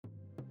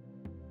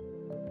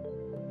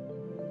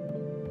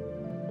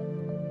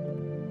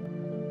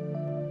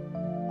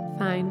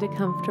Find a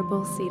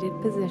comfortable seated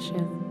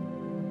position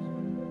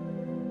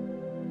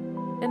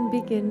and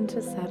begin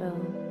to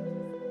settle.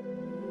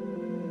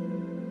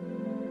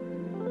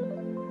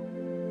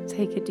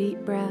 Take a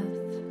deep breath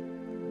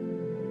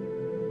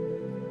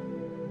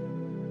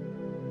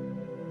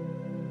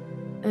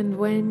and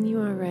when you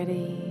are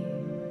ready,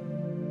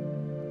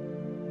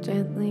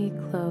 gently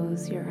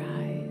close your eyes.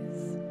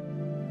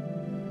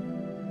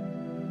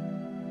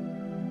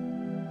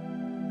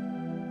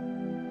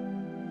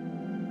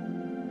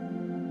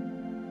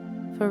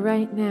 For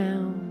right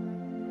now,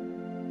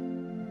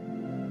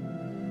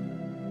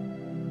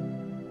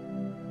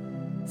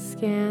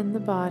 scan the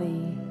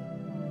body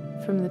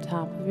from the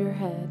top of your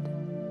head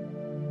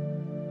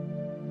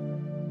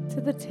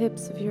to the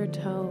tips of your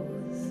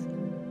toes,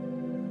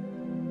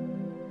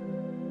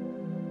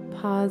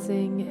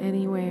 pausing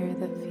anywhere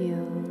that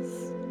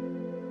feels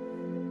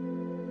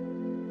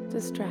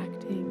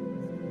distracting.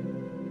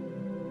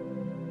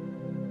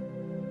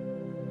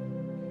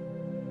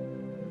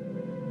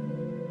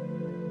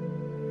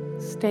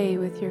 Stay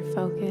with your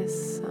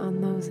focus on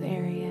those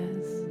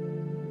areas,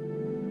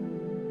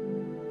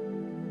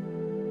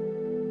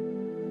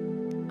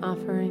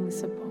 offering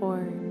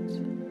support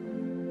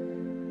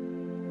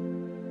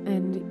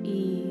and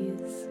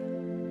ease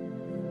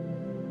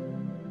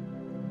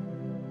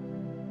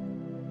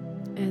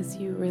as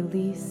you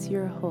release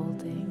your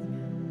holding.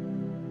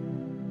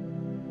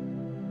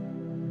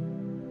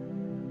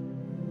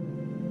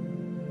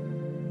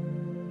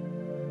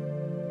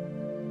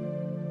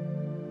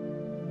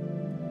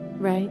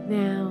 Right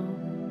now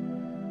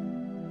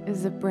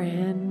is a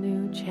brand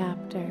new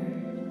chapter,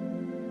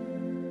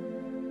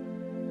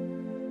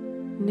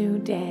 new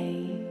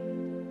day,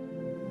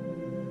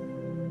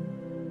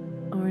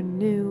 or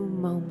new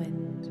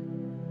moment.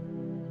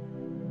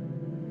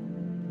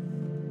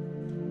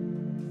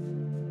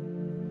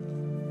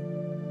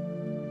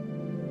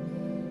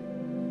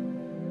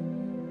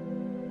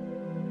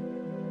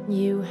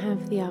 You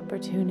have the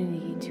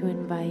opportunity to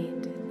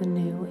invite the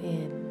new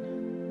in.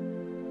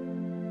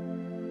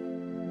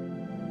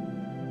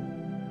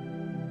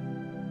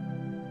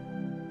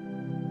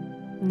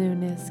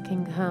 Newness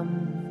can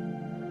come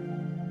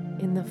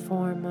in the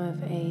form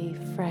of a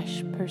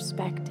fresh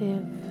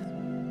perspective,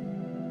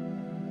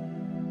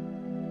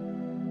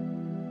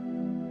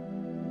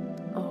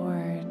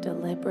 or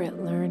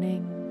deliberate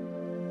learning.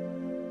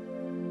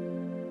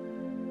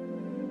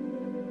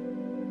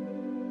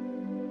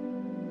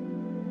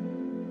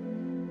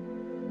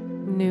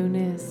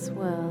 Newness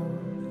will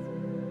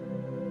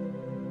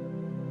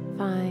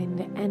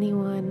find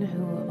anyone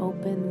who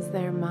opens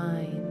their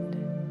mind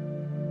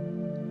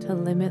to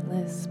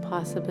limitless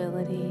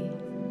possibility.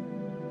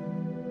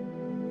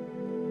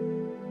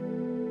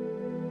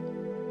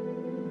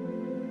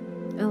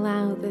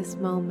 Allow this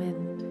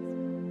moment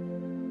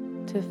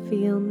to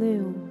feel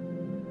new.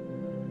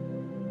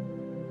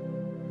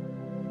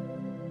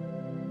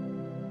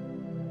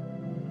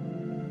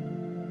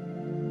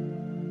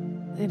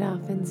 It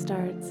often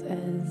starts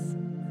as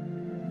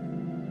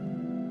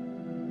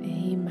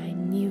a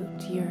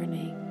minute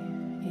yearning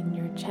in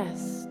your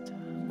chest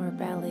or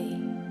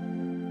belly.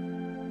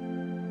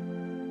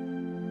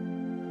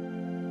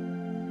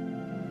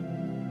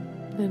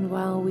 And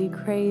while we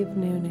crave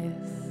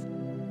newness,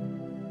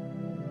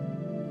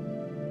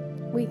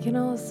 we can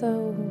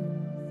also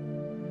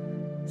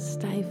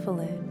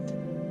stifle it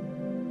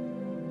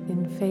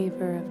in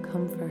favor of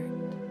comfort.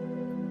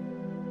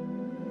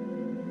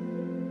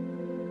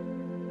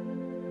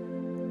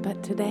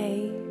 But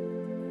today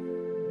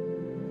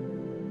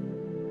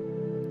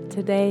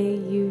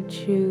you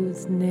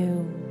choose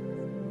new.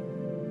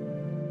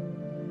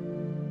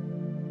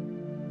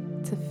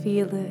 To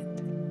feel it,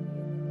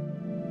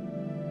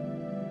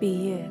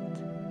 be it,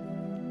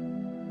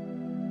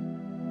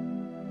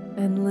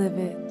 and live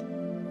it.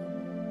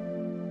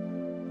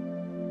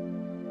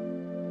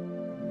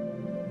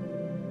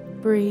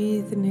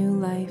 Breathe new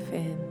life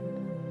in.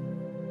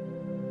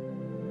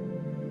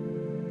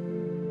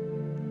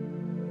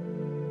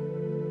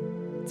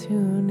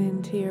 Tune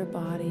into your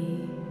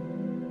body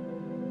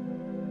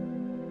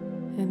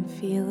and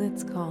feel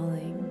its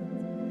calling.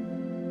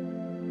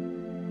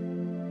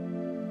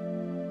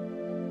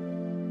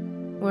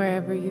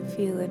 Wherever you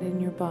feel it in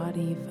your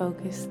body,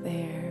 focus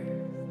there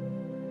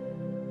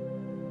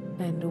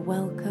and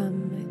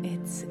welcome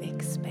its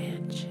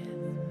expansion.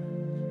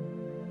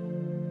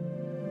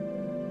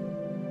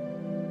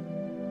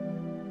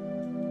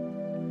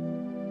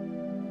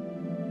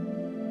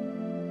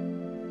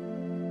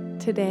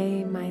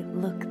 Today might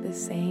look the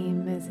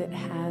same as it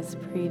has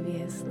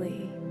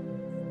previously.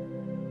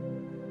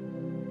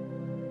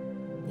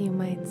 You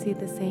might see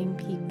the same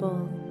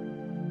people,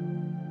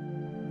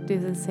 do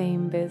the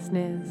same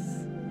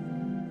business,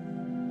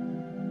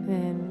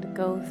 and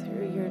go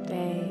through your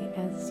day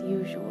as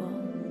usual.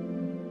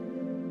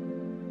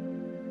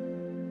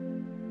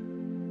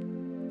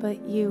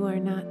 But you are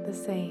not the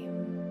same.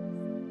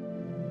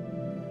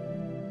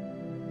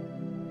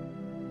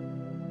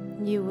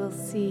 You will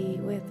see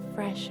with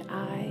fresh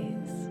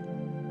eyes,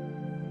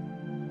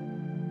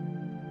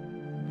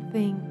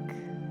 Think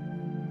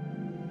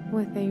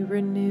with a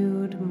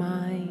renewed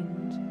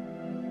mind.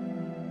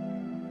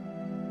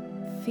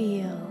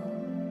 Feel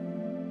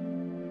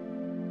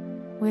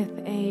with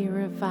a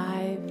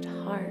revived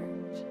heart.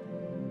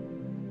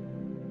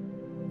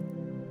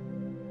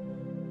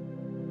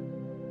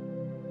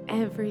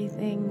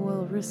 Everything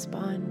will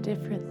respond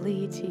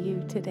differently to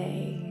you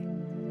today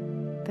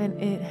than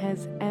it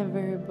has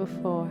ever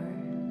before.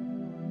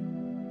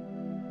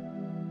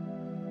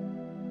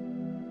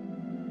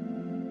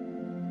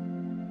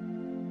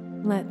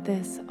 Let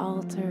this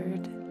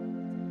altered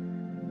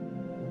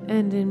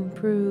and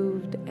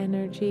improved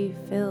energy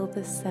fill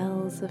the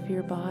cells of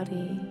your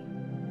body.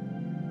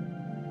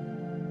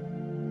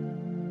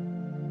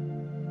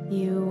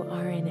 You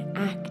are in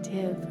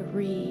active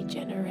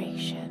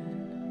regeneration.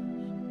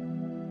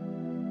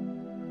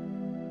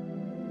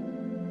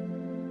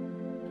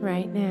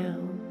 Right now,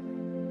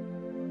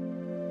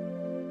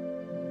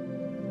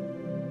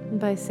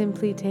 by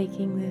simply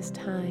taking this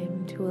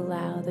time to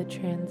allow the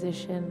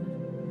transition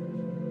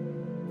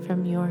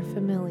from your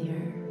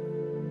familiar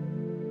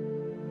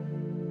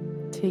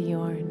to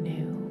your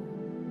new.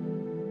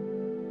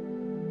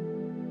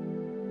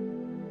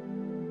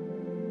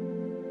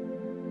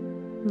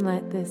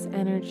 Let this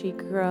energy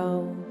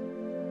grow.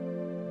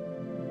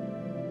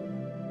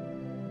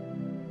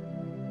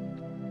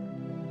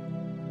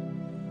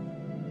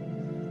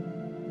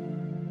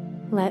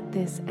 Let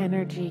this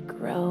energy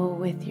grow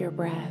with your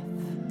breath.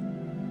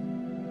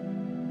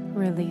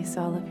 Release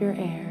all of your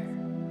air.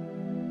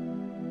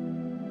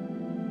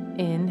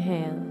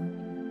 Inhale.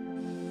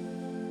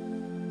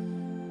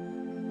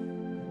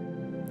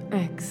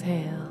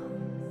 Exhale.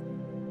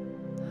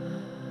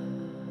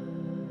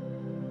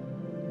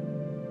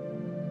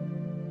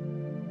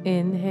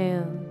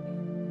 Inhale.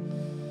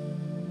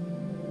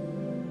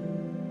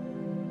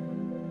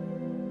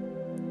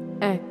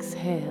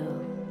 Exhale.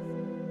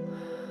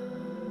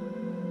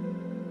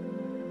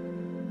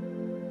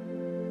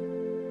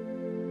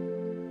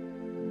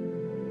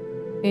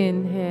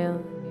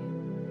 Inhale.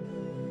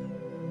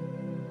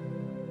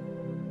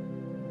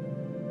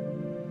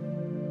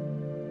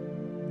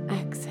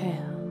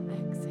 Exhale.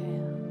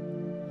 Exhale.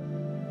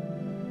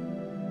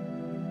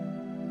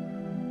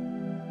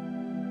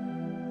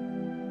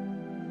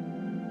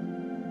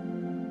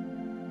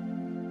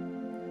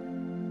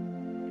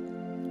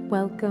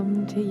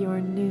 Welcome to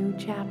your new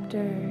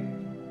chapter,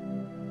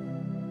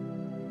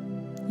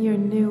 your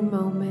new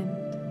moment,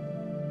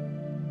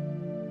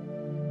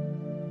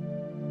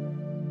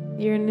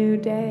 your new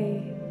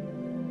day.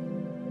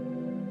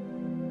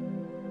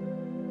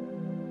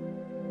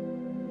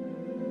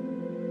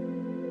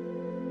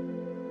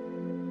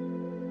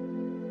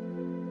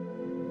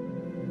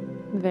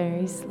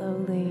 Very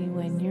slowly,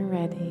 when you're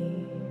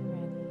ready,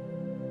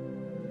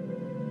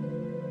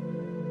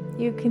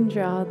 you can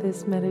draw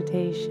this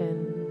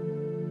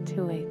meditation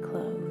to a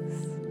close.